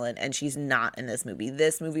the villain, and she's not in this movie.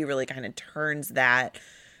 This movie really kind of turns that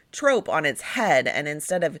trope on its head, and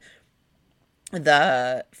instead of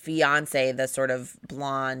the fiance, the sort of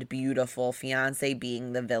blonde, beautiful fiance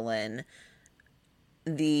being the villain,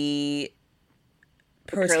 the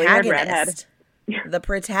protagonist,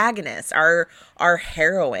 our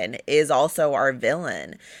heroine is also our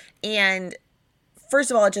villain. And first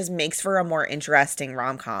of all, it just makes for a more interesting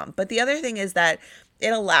rom-com. But the other thing is that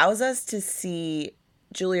it allows us to see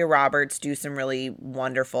Julia Roberts do some really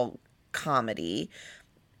wonderful comedy.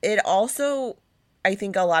 It also, I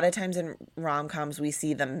think a lot of times in rom-coms, we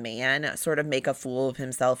see the man sort of make a fool of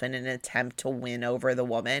himself in an attempt to win over the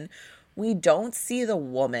woman. We don't see the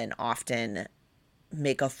woman often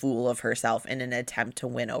make a fool of herself in an attempt to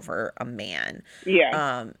win over a man.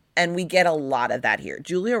 Yeah. And we get a lot of that here.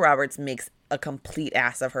 Julia Roberts makes a complete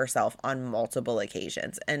ass of herself on multiple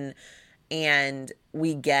occasions. And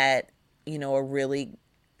we get, you know, a really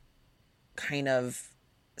kind of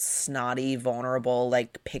snotty, vulnerable,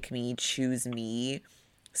 like, pick me, choose me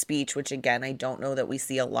speech, which again, I don't know that we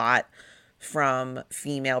see a lot from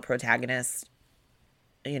female protagonists.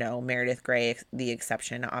 You know, Meredith Grey, the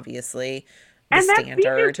exception, obviously. And that standard.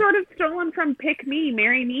 speech is sort of stolen from Pick Me,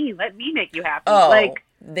 Marry Me, Let Me Make You Happy. Oh, like,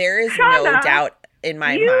 there is Shonda, no doubt in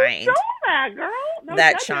my you mind stole that, girl. No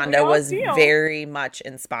that judgment, Shonda we was all feel. very much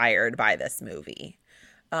inspired by this movie.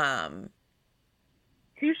 Two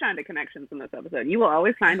Shonda connections in this episode. You will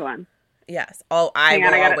always find one. Yes. Oh, I Hang on,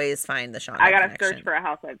 will I gotta- always find the Shonda I gotta connection. search for a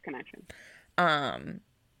Housewives connection.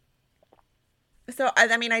 So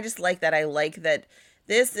I mean, I just like that. I like that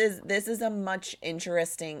this is a much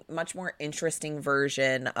more interesting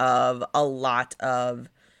version of a lot of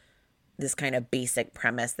this kind of basic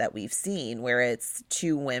premise that we've seen, where it's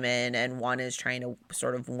two women and one is trying to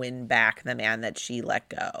sort of win back the man that she let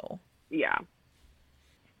go. Yeah.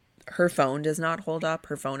 Her phone does not hold up.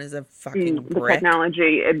 Her phone is a fucking The brick.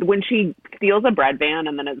 technology. When she steals a bread van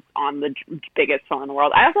and then it's on the biggest phone in the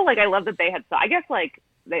world. I also I love that they had, I guess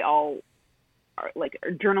they all are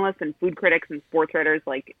journalists and food critics and sports writers.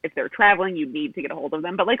 Like, if they're traveling, you need to get a hold of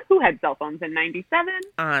them. But who had cell phones in 97?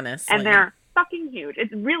 Honestly. And they're fucking huge.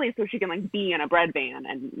 It's really so she can be in a bread van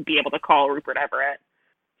and be able to call Rupert Everett.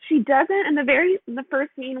 She doesn't in the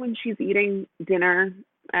first scene when she's eating dinner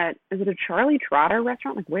at, is it a Charlie Trotter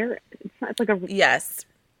restaurant? Where? It's like a... Yes.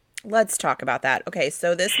 Let's talk about that. Okay,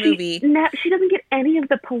 so this movie... she doesn't get any of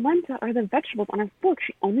the polenta or the vegetables on her fork.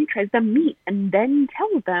 She only tries the meat and then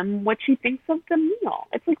tells them what she thinks of the meal.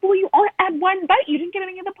 It's well, you only had one bite. You didn't get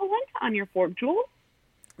any of the polenta on your fork, Jules.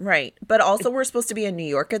 Right. But also we're supposed to be in New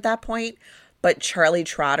York at that point, but Charlie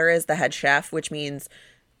Trotter is the head chef, which means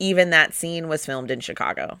even that scene was filmed in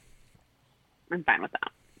Chicago. I'm fine with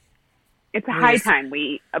that. It's a high time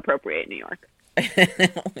we appropriate New York.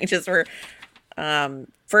 We just were...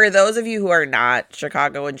 for those of you who are not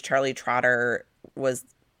Chicago, and Charlie Trotter was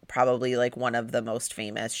probably one of the most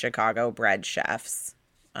famous Chicago bred chefs.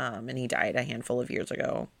 And he died a handful of years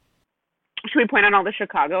ago. Should we point out all the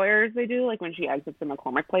Chicago errors they do? When she exits the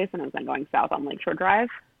McCormick place and is then going south on Lakeshore Drive.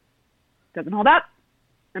 Doesn't hold up.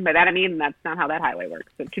 And by that I mean that's not how that highway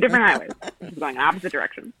works. So two different highways. It's going in opposite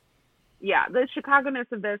directions. Yeah, the Chicago-ness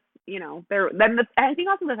of this, I think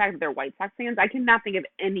also the fact that they're White Sox fans. I cannot think of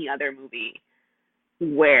any other movie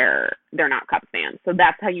where they're not Cubs fans. So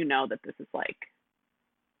that's how you know that this is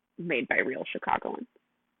made by real Chicagoans.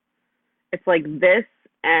 It's this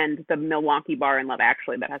and the Milwaukee bar in Love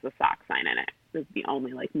Actually that has a Sox sign in it. This is the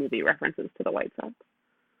only movie references to the White Sox.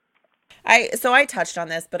 I touched on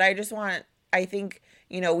this, but I think,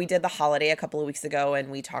 we did The Holiday a couple of weeks ago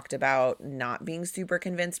and we talked about not being super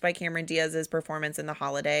convinced by Cameron Diaz's performance in The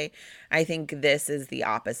Holiday. I think this is the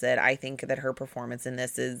opposite. I think that her performance in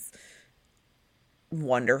this is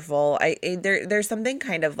wonderful. There's something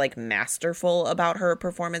kind of masterful about her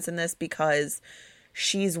performance in this, because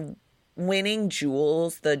she's winning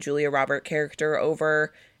Jules, the Julia Roberts character,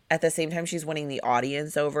 over. At the same time, she's winning the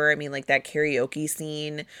audience over. I mean, that karaoke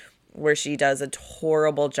scene where she does a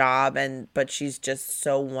horrible job, but she's just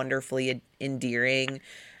so wonderfully endearing.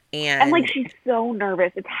 And she's so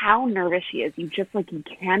nervous. It's how nervous she is. You just you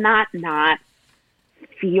cannot not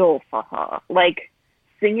feel for her.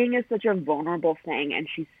 Singing is such a vulnerable thing, and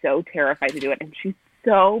she's so terrified to do it, and she's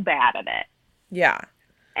so bad at it. Yeah.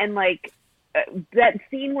 And that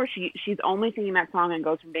scene where she's only singing that song and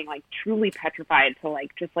goes from being truly petrified to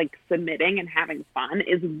just submitting and having fun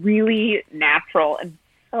is really natural and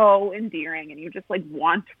so endearing, and you just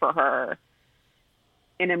want for her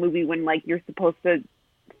in a movie when you're supposed to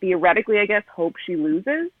theoretically, I guess, hope she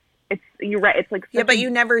loses. you're right. It's like yeah, but you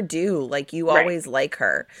never do. Like you always like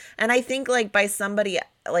her, and I think like by somebody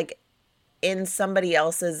like in somebody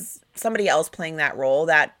else playing that role,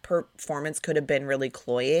 that performance could have been really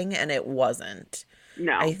cloying, and it wasn't.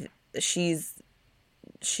 No, she's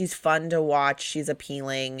fun to watch. She's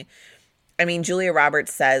appealing. I mean, Julia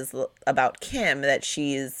Roberts says about Kim that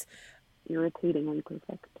she's irritatingly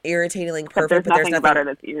perfect. But there's nothing about her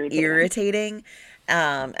that's irritating.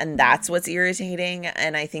 And that's what's irritating.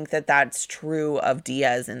 And I think that that's true of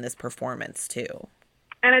Diaz in this performance too.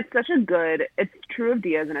 And it's true of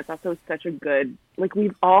Diaz, and it's also such a good, like,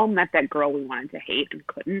 we've all met that girl we wanted to hate and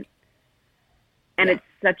couldn't. And it's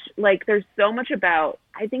such, like, there's so much about,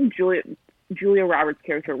 I think Julia Roberts'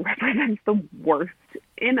 character represents the worst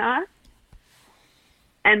in us.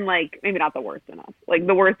 And, like, maybe not the worst in us. Like,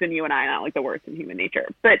 the worst in you and I, not, like, the worst in human nature.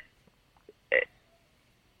 But,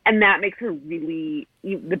 and that makes her really,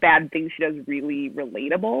 the bad things she does really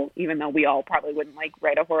relatable, even though we all probably wouldn't, like,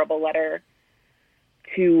 write a horrible letter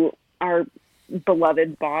to our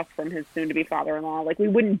beloved boss from his soon-to-be father-in-law. Like, we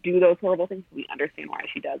wouldn't do those horrible things. We understand why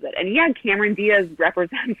she does it. And, yeah, Cameron Diaz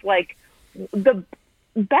represents, like, the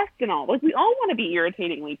best in all. Like, we all want to be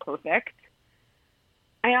irritatingly perfect.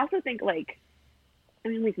 I also think, like, I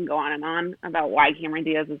mean, we can go on and on about why Cameron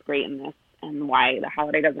Diaz is great in this and why The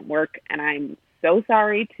Holiday doesn't work. And I'm so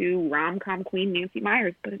sorry to rom-com queen Nancy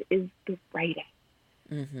Meyers, but it is the writing.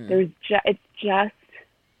 Mm-hmm.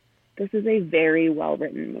 This is a very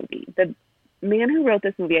well-written movie. The man who wrote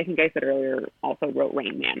this movie, I think I said earlier, also wrote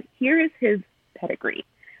Rain Man. Here is his pedigree.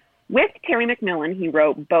 With Terry McMillan, he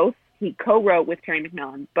co-wrote with Terry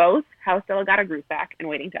McMillan both How Stella Got Her Groove Back and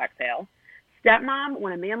Waiting to Exhale, Stepmom,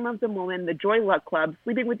 When a Man Loves a Woman, The Joy Luck Club,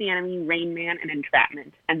 Sleeping with the Enemy, Rain Man, and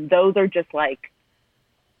Entrapment. And those are just like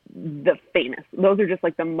those are just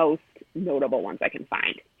like the most notable ones I can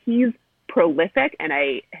find. He's prolific, and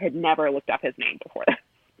I had never looked up his name before this.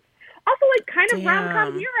 Also, like, kind of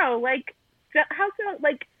rom-com hero. Like,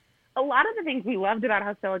 like, a lot of the things we loved about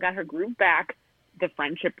How Stella Got Her Groove Back, the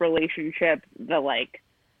friendship relationship, the way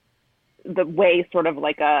sort of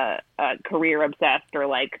like a career-obsessed or,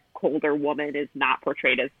 like, colder woman is not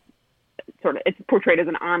portrayed as it's portrayed as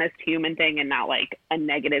an honest human thing and not, like, a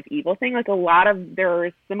negative evil thing. Like, there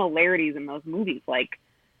are similarities in those movies. Like,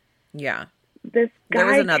 yeah. This guy There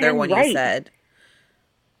was another one you said.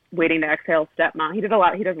 Waiting to Exhale, Stepmom. He did a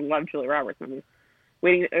lot. He doesn't love Julia Roberts movies.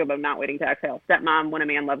 Not Waiting to Exhale. Stepmom, When a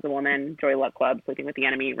Man Loves a Woman, Joy Luck Club, Sleeping with the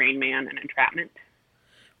Enemy, Rain Man, and Entrapment.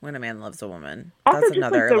 When a Man Loves a Woman. Also, that's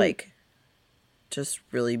another, like, just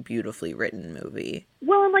really beautifully written movie.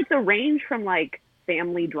 Well, and, like, the range from, like,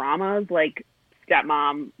 family dramas, like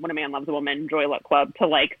Stepmom, When a Man Loves a Woman, Joy Luck Club, to,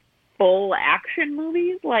 like, full action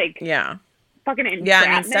movies, like, yeah, fucking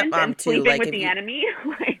Entrapment and too, Sleeping like, with the Enemy.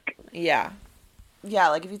 Like, yeah. Yeah,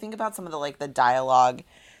 like, if you think about some of the, like, the dialogue,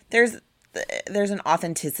 there's an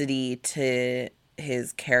authenticity to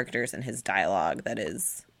his characters and his dialogue that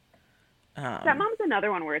is... Stepmom's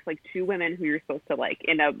another one where it's, like, two women who you're supposed to, like,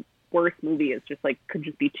 in a worse movie, it's just, like, could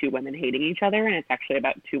just be two women hating each other, and it's actually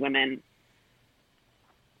about two women,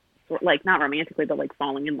 like, not romantically, but, like,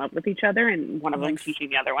 falling in love with each other, and one of them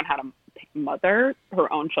teaching the other one how to mother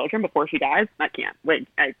her own children before she dies. I can't. Wait,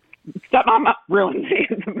 Stepmom ruined me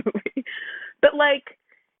as a movie. But, like,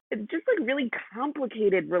 it's just, like, really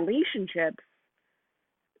complicated relationships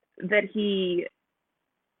that he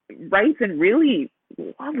writes in really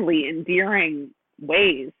lovely, endearing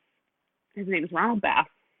ways. His name is Ronald Bass,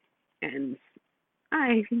 and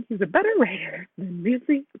I think he's a better writer than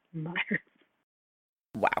Nancy Meyers.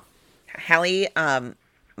 Wow. Hallie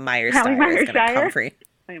Myers is going to come free.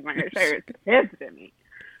 Hallie Myers is pissed at me.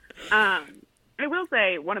 I will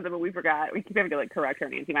say, one of them we forgot, we keep having to, like, correct our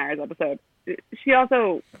Nancy Meyers episode. She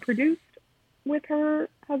also produced with her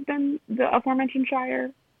husband the aforementioned Shire,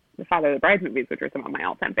 the Father of the Brides movies, which are some of my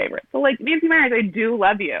all-time favorites. So, like, Nancy Meyers, I do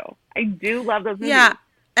love you. I do love those movies. Yeah,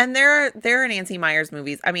 and there are Nancy Meyers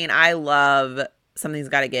movies. I mean, I love Something's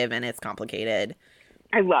Gotta Give, and It's Complicated.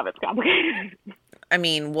 I love It's Complicated. I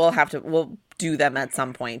mean, we'll do them at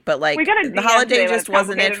some point, but, like, The Holiday just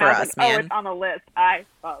wasn't it for us, man. Oh, it's on the list. I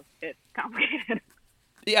love It's Complicated.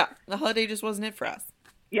 Yeah, The Holiday just wasn't it for us.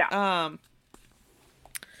 Yeah.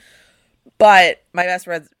 But My Best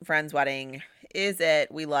Friend's Wedding is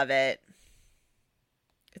it. We love it.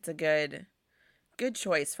 It's a good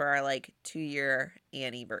choice for our, like, 2-year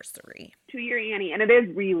anniversary. 2-year Annie, and it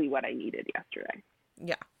is really what I needed yesterday.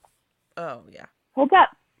 Yeah. Oh, yeah. Hold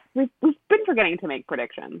up. We've been forgetting to make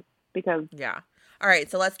predictions because... Yeah. All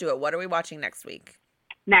right, so let's do it. What are we watching next week?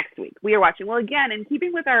 Next week, we are watching, well, again, in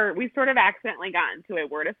keeping with we've sort of accidentally gotten to a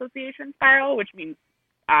word association spiral, which means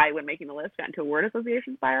I, when making the list, got into a word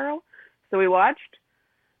association spiral. So we watched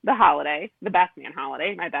The Holiday, The Best Man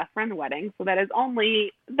Holiday, My Best Friend's Wedding. So that is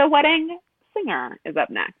only The Wedding Singer is up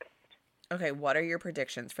next. Okay, what are your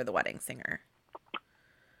predictions for The Wedding Singer?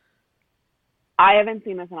 I haven't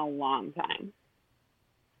seen this in a long time.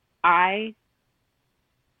 I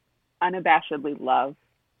unabashedly love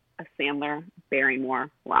a Sandler Barrymore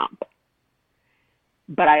romp.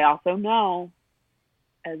 But I also know,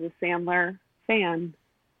 as a Sandler fan,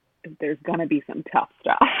 there's going to be some tough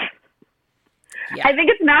stuff. Yeah. I think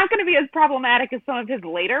it's not going to be as problematic as some of his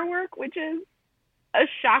later work, which is a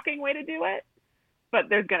shocking way to do it. But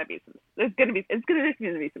it's going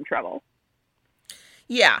to be some trouble.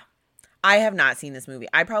 Yeah. I have not seen this movie.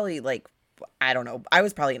 I probably, I don't know. I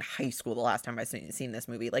was probably in high school the last time I seen this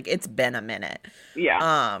movie. It's been a minute.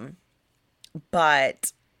 Yeah.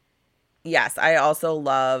 But yes, I also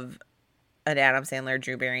love an Adam Sandler,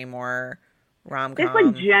 Drew Barrymore rom-com.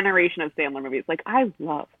 There's generation of Sandler movies. I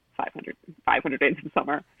love 500 Days of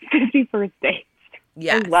Summer, 50 First Dates.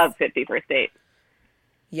 Yes. I love 50 First Dates.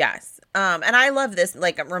 Yes. And I love this,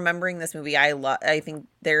 remembering this movie. I think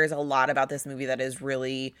there's a lot about this movie that is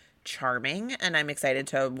really charming, and I'm excited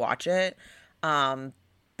to watch it.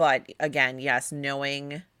 But again, yes,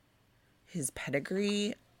 knowing his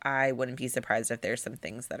pedigree, I wouldn't be surprised if there's some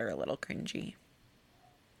things that are a little cringy.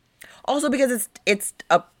 Also because it's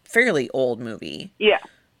a fairly old movie. Yeah.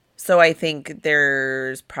 So I think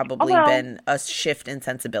there's probably been a shift in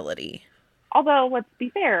sensibility. Although, let's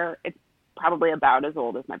be fair, it's probably about as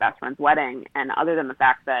old as My Best Friend's Wedding, and other than the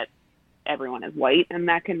fact that everyone is white and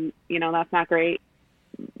that can, that's not great,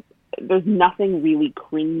 there's nothing really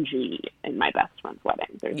cringy in My Best Friend's Wedding.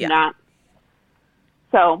 There's not.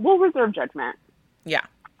 So we'll reserve judgment. Yeah.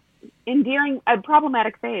 Endearing, a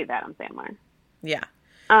problematic fave, Adam Sandler. Yeah.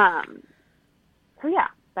 So yeah,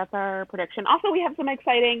 that's our prediction. Also, we have some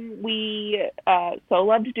exciting, we so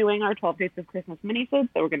loved doing our 12 Days of Christmas minisodes,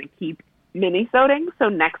 so we're going to keep minisoding. So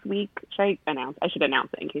next week, I should announce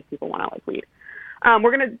it in case people want to read.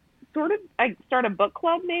 We're going to sort of start a book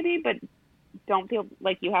club maybe, but don't feel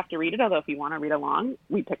like you have to read it, although if you want to read along,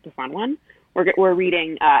 we picked a fun one. We're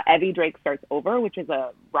reading Evie Drake Starts Over, which is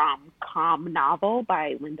a rom-com novel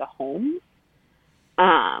by Linda Holmes.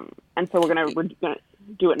 And so we're gonna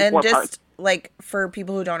do it in 4 parts. For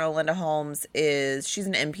people who don't know, Linda Holmes she's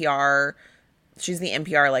the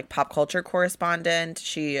NPR pop culture correspondent.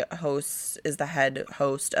 She is the head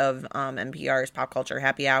host of NPR's Pop Culture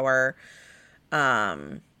Happy Hour.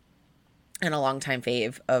 And a longtime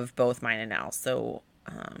fave of both mine and Al. So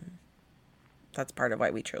that's part of why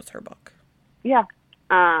we chose her book. Yeah.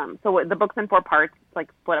 So the book's in 4 parts,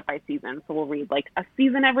 split up by season. So we'll read a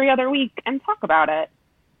season every other week and talk about it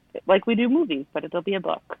like we do movies, but it'll be a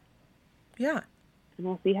book. Yeah. And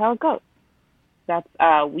we'll see how it goes. That's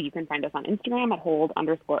you can find us on Instagram at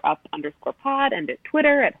hold_up_pod and at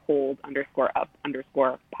Twitter at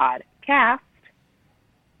hold_up_podcast.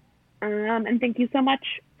 And thank you so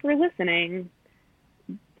much for listening.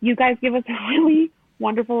 You guys give us a really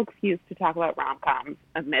wonderful excuse to talk about rom-coms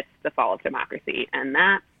amidst the fall of democracy, and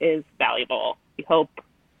that is valuable. We hope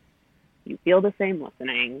you feel the same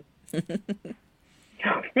listening. So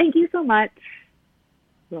thank you so much.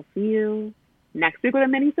 We'll see you next week with a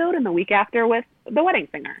minisode and the week after with The Wedding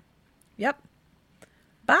Singer. Yep.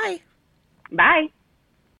 Bye. Bye.